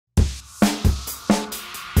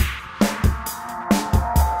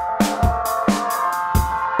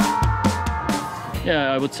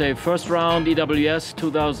I would say first round EWS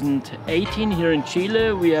 2018 here in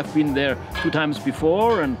Chile. We have been there 2 times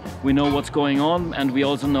before and we know what's going on, and we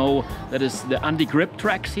also know that is the anti-grip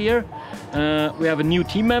tracks here. We have a new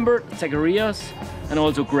team member, Zacharias, and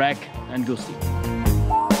also Greg and Gusti.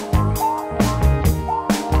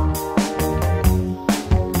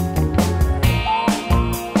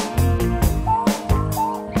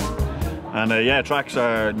 And yeah, tracks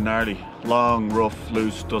are gnarly, long, rough,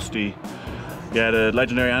 loose, dusty. Yeah, the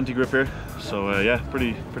legendary anti-grip here. So yeah,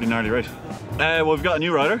 pretty gnarly race. Well, we've got a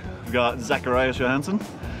new rider. We've got Zacharias Johansson.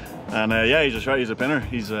 And yeah, he's a pinner.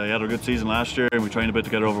 He had a good season last year, and we trained a bit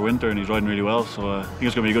together over winter, and he's riding really well. So I think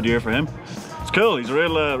it's going to be a good year for him. It's cool. He's a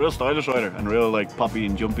real stylish rider, and real like poppy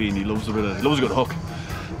and jumpy, and he loves a good hook.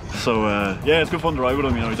 So yeah, it's good fun to ride with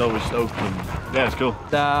him. You know, he's always stoked, and yeah, it's cool.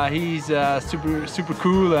 He's super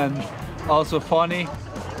cool and also funny,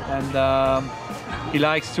 and he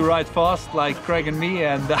likes to ride fast like Craig and me,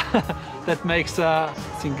 and that makes I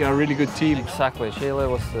think a really good team. Exactly. Chile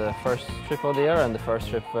was the first trip of the year and the first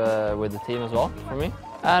trip with the team as well for me.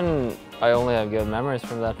 And I only have good memories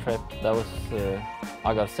from that trip. That was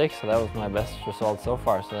I got 6th, so that was my best result so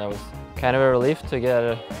far. So that was kind of a relief to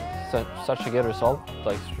get such a good result,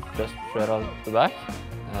 like just straight out the back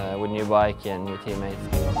with new bike and new teammates.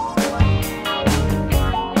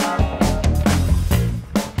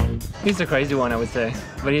 He's a crazy one, I would say,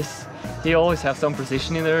 but he always has some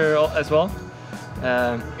precision in there as well.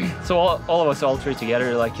 So all of us, all 3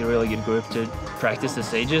 together, like a really good group to practice the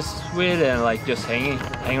stages with and like just hang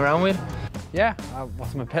around with. Yeah, that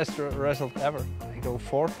was my best result ever. I go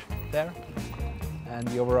 4th there, and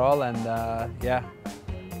the overall, and yeah,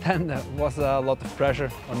 then there was a lot of pressure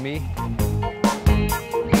on me.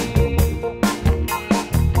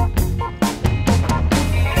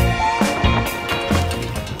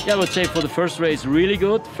 Yeah, I would say for the first race, really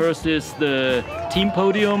good. First is the team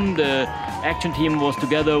podium. The Actionteam was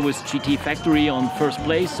together with GT Factory on first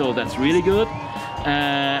place, so that's really good.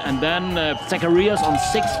 And then Zacharias on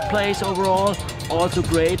 6th place overall, also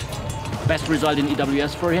great. Best result in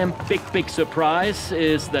EWS for him. Big surprise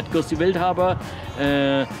is that Gusti Wildhaber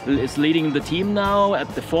is leading the team now at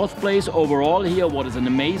the 4th place overall here. What is an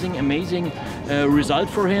amazing result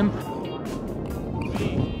for him.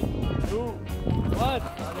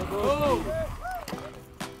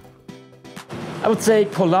 I would say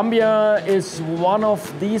Colombia is one of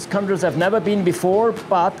these countries I've never been before,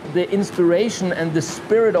 but the inspiration and the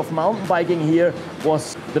spirit of mountain biking here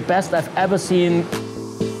was the best I've ever seen.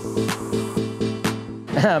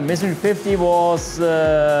 Mission 50 was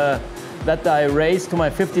that I raced to my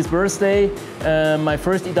 50th birthday, my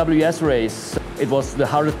first EWS race. It was the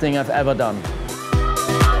hardest thing I've ever done.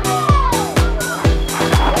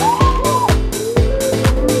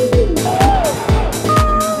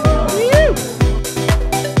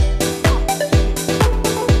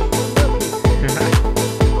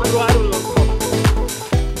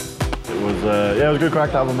 Yeah, it was a good crack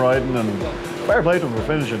to have him riding, and fair play to him for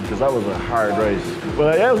finishing, because that was a hard race.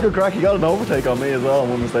 But yeah, it was a good crack. He got an overtake on me as well on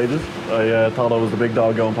one of the stages. I thought I was the big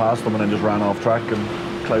dog going past him, and then just ran off track,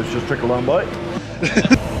 and Klaus just trickled on by.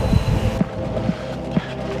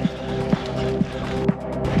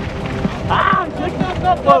 Ah!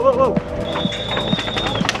 Whoa!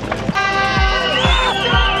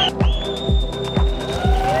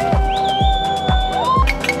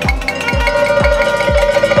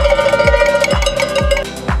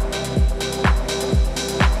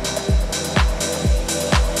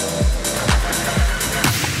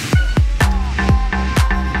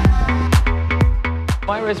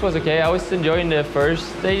 My race was okay. I was enjoying the first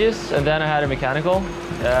stages, and then I had a mechanical.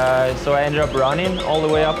 So I ended up running all the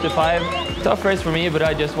way up to 5. Tough race for me, but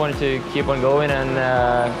I just wanted to keep on going and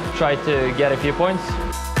try to get a few points.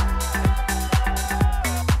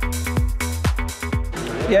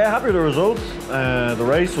 Yeah, happy with the results. The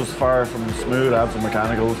race was far from smooth. I had some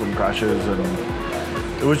mechanicals, some crashes, and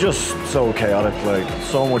it was just so chaotic. Like,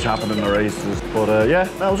 so much happened in the races. But yeah,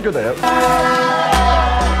 that was a good day out.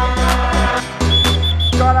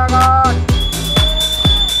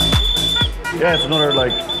 Yeah, it's another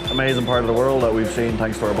like amazing part of the world that we've seen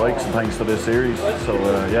thanks to our bikes and thanks to this series. So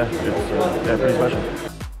yeah, it's yeah, pretty special.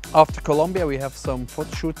 After Colombia, we have some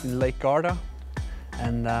photo shoot in Lake Garda,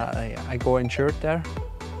 and I go injured there.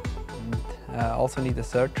 And, also need a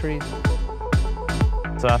surgery.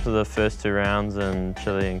 So after the first 2 rounds in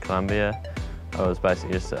Chile and Colombia, I was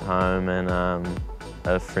basically just at home, and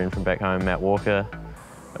a friend from back home, Matt Walker,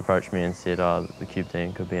 approached me and said, oh, the Cube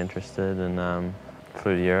team could be interested, and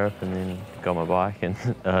flew to Europe and then got my bike, and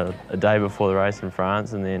a day before the race in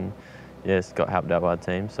France, and then yes, got helped out by the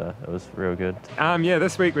team, so it was real good. Yeah,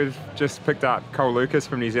 this week we've just picked up Cole Lucas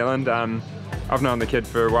from New Zealand. I've known the kid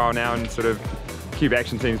for a while now, and sort of Cube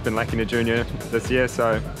Action Team's been lacking a junior this year,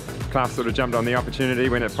 so class sort of jumped on the opportunity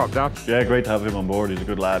when it popped up. Yeah, great to have him on board. He's a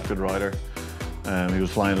good lad, good rider. He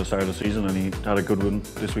was flying at the start of the season and he had a good one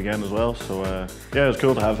this weekend as well. So yeah, it was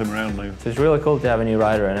cool to have him around now. So it's really cool to have a new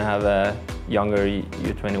rider and have a younger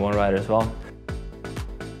U21 rider as well.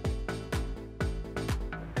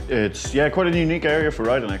 It's quite a unique area for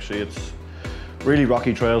riding actually. It's really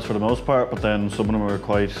rocky trails for the most part, but then some of them are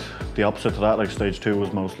quite the opposite to that. Like stage 2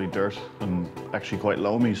 was mostly dirt and actually quite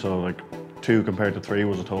loamy, so like 2 compared to 3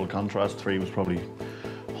 was a total contrast. 3 was probably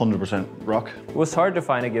 100% rock. It was hard to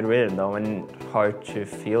find a good rhythm though, and hard to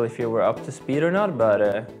feel if you were up to speed or not,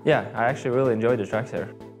 but yeah, I actually really enjoyed the tracks here.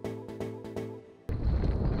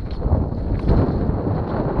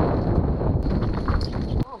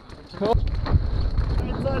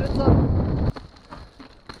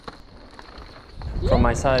 From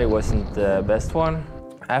my side, it wasn't the best one.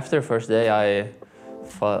 After the first day, I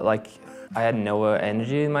felt like I had no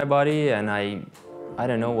energy in my body, and I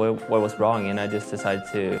don't know what was wrong, and I just decided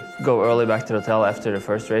to go early back to the hotel after the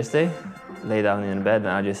first race day, lay down in bed, and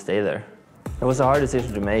I just stayed there. It was a hard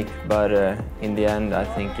decision to make, but in the end, I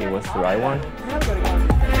think it was the right one.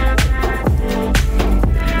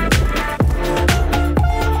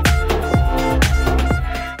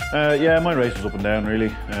 Yeah, my race was up and down really.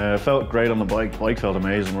 Felt great on the bike. Bike felt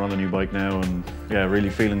amazing. We're on the new bike now, and yeah, really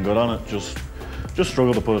feeling good on it. Just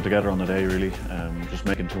struggled to put it together on the day really. Just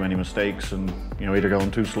making too many mistakes, and you know, either going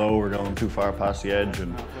too slow or going too far past the edge.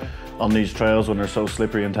 And on these trails, when they're so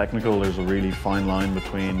slippery and technical, there's a really fine line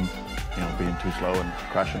between, you know, being too slow and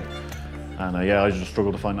crashing. And yeah, I just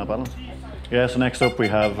struggled to find that balance. Yeah, so next up we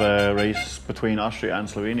have a race between Austria and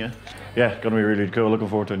Slovenia. Yeah, gonna be really cool. Looking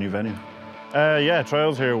forward to a new venue. Yeah,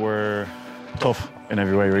 trails here were tough in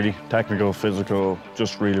every way really. Technical, physical,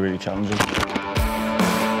 just really challenging.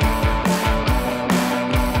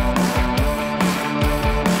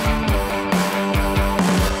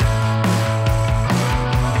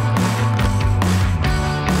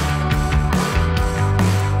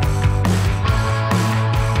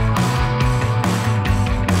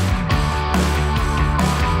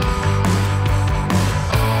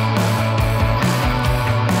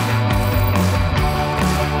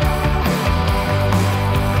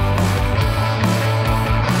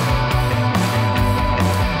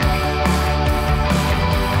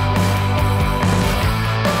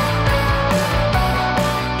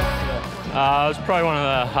 It was probably one of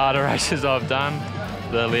the harder races I've done.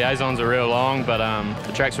 The liaisons are real long, but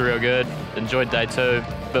the tracks were real good. Enjoyed day 2,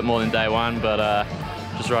 a bit more than day 1, but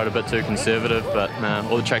just rode a bit too conservative. But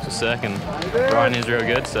all the tracks were sick, and riding is real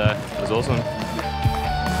good, so it was awesome.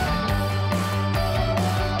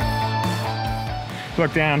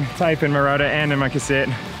 Looked down, tape in my rotor and in my cassette,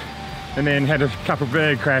 and then had a couple of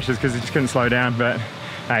big crashes because it just couldn't slow down, but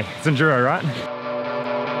hey, it's enduro, right?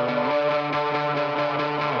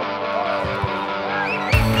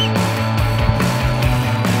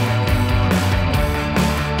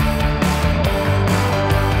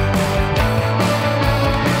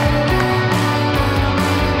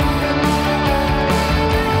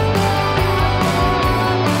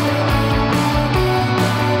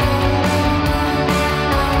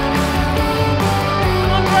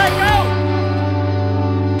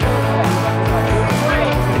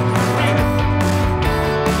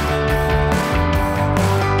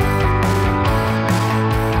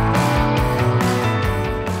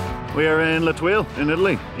 We are in La Tuile in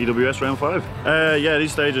Italy, EWS round 5. Yeah,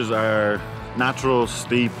 these stages are natural,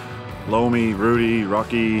 steep, loamy, rooty,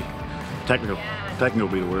 rocky, technical. Technical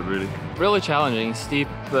would be the word really. Really challenging, steep,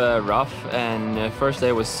 rough, and first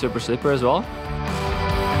day was super slippery as well.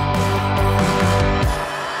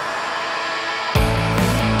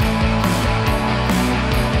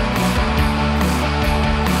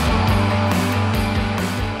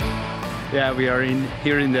 Yeah, we are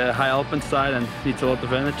here in the high Alpen side and needs a lot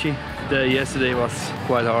of energy. Yesterday was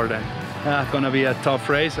quite hard and gonna be a tough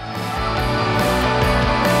race.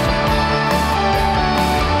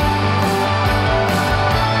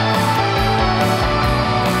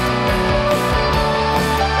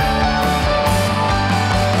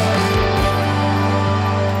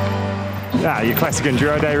 Yeah, your classic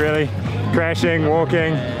enduro day really. Crashing,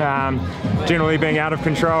 walking, generally being out of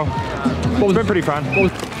control. It's been pretty fun.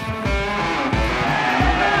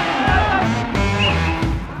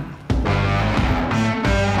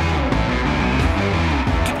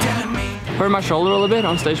 Hurt my shoulder a little bit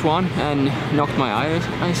on stage 1 and knocked my eye,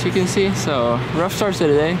 as you can see, so rough start to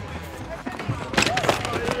the day.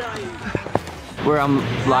 Where I'm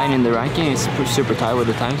lying in the ranking is super tight with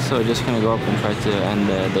the times, so just gonna go up and try to end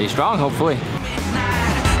the day strong, hopefully.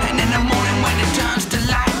 And in the morning when it turns to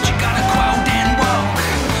light, you gotta crowd and walk,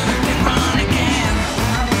 then run again.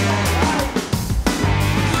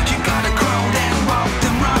 You gotta crowd and walk,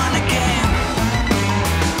 then run again.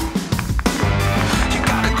 You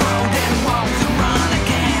gotta crowd and walk, then run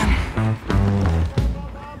again.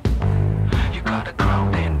 You gotta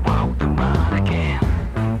crowd and walk, then run again.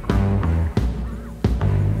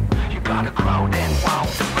 You gotta crowd and walk,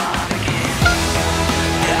 then run again.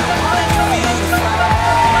 And I wanted to feel the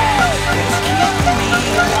fire that's keeping me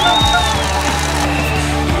alive.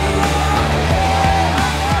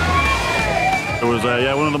 It was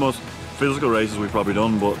yeah, one of the most physical races we've probably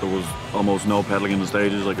done, but there was almost no pedaling in the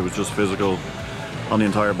stages. Like, it was just physical on the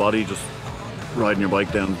entire body, just riding your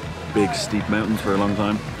bike down big steep mountains for a long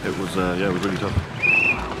time. It was yeah, it was really tough.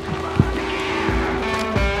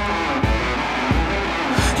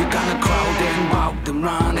 You gotta crowd and walk, then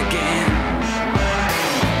run again.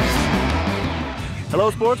 Hello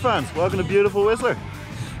sports fans, welcome to beautiful Whistler.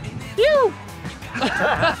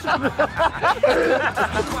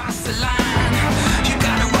 Across the line, you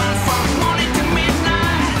gotta run from morning to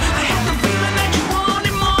midnight. I had the feeling that you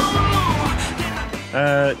wanted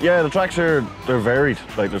more. Yeah, the tracks are, they're varied.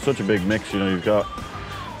 Like, there's such a big mix, you know. You've got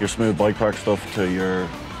your smooth bike park stuff to your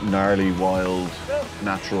gnarly, wild,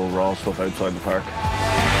 natural, raw stuff outside the park.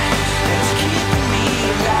 It's keeping me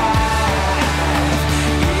alive.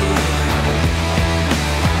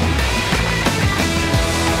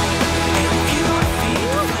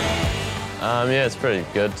 Yeah, it's pretty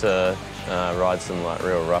good to ride some like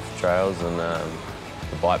real rough trails, and the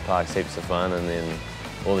bike park's heaps of fun, and then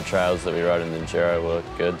all the trails that we rode in the Enduro were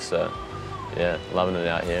good, so yeah, loving it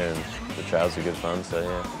out here, and the trails are good fun, so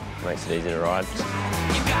yeah, makes it easy to ride.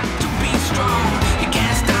 You got to be strong, you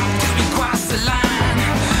can't stop till you cross the line.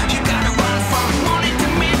 You gotta run from morning to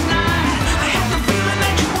midnight. I had the feeling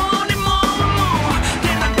that you wanted more and more.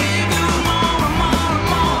 Then I gave you more and more and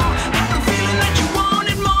more. Had the feeling that you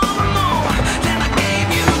wanted more and more. Then I gave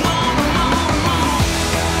you more and more and more.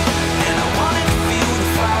 And I wanted to feel the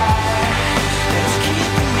fire that's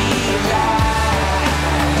keeping me alive.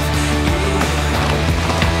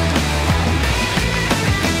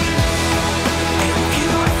 And if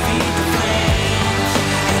you feed the flames,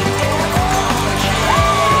 ain't ever gonna change.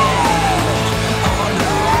 Oh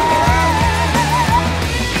no.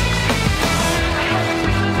 I had the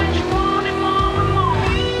feeling that you wanted more and more.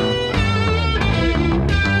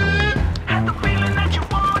 Had the feeling that you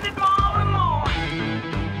wanted more and more.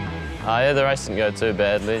 Yeah, the race didn't go too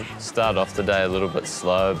badly. Started off the day a little bit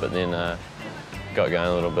slow, but then got going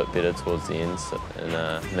a little bit better towards the end, and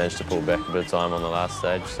managed to pull back a bit of time on the last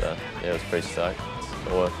stage, so yeah, it was pretty stoked.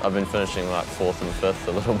 I've been finishing like 4th and 5th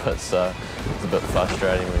a little bit, so it's a bit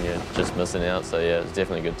frustrating when you're just missing out, so yeah, it's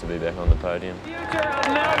definitely good to be back on the podium.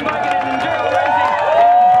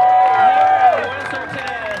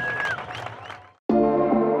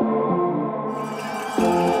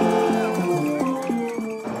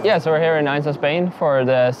 Yeah, so we're here in Ainsa, Spain for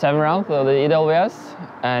the 7th round of the EWS,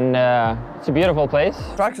 and it's a beautiful place.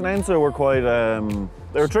 Tracks in Ainsa were quite,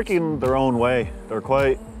 they were tricky in their own way. They were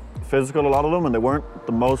quite physical, a lot of them, and they weren't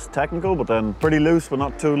the most technical, but then pretty loose, but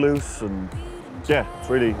not too loose, and yeah, it's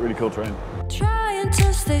really, really cool terrain. Trying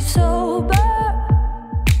to stay sober.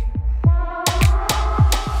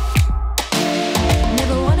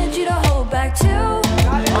 Never wanted you to hold back too.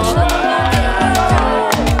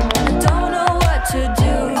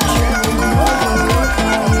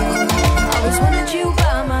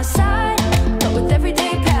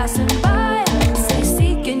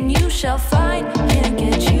 Shall find, can't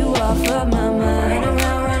get you off of my mind. Run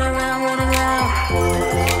around, run around, run around.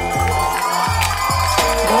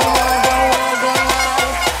 Go wild, go wild, go wild.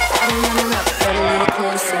 I'm running up, get a little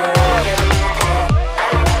closer.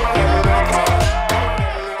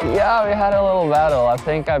 Yeah, we had a little battle. I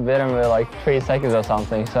think I beat him with like 3 seconds or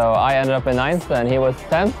something. So I ended up in 9th and he was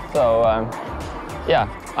 10th. So yeah,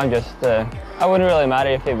 I'm just, I wouldn't really matter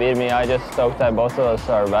if he beat me. I just stoked that both of us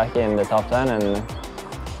are back in the top 10 and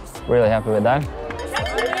really happy with that.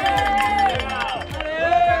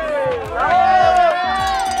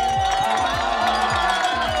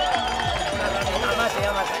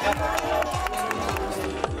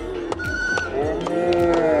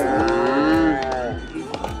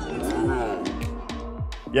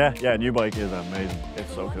 Yeah, new bike is amazing. It's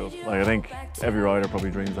so cool. Like I think every rider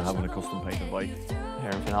probably dreams of having a custom painted bike.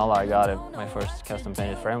 Here in Finale I got my first custom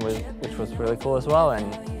painted frame, which was really cool as well.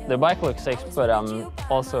 And the bike looks sick, but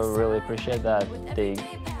also really appreciate that they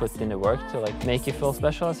put in the work to like make you feel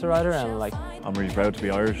special as a rider. And like I'm really proud to be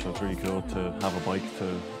Irish, so it's really cool to have a bike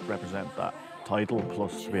to represent that title,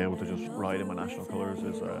 plus to be able to just ride in my national colours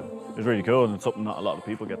is really cool, and it's something not a lot of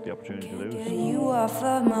people get the opportunity to do. You off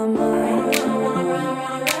of my mind,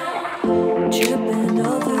 tripping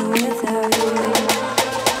over without you.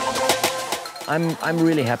 I'm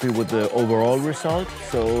really happy with the overall result.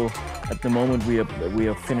 So at the moment we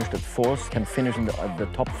are finished at 4th, can finish in the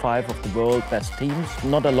top 5 of the world best teams.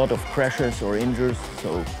 Not a lot of crashes or injuries,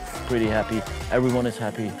 so pretty happy. Everyone is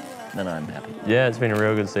happy, then I'm happy. Yeah, it's been a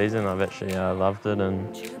real good season. I've actually loved it,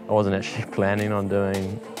 and I wasn't actually planning on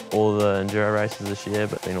doing all the enduro races this year,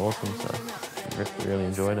 but it's been awesome, so I really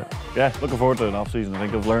enjoyed it. Yeah, looking forward to an off season. I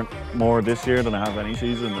think I've learned more this year than I have any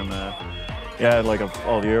season, and yeah, like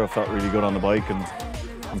all year I've felt really good on the bike, and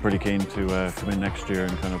I'm pretty keen to come in next year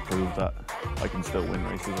and kind of prove that I can still win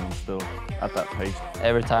races and I'm still at that pace.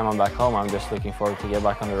 every time I'm back home, I'm just looking forward to get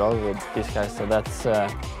back on the road with these guys. So that's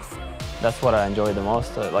what I enjoy the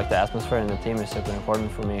most. Like the atmosphere in the team is super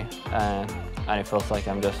important for me, and it feels like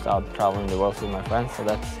I'm just out traveling the world with my friends. So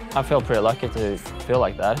I feel pretty lucky to feel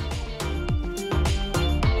like that.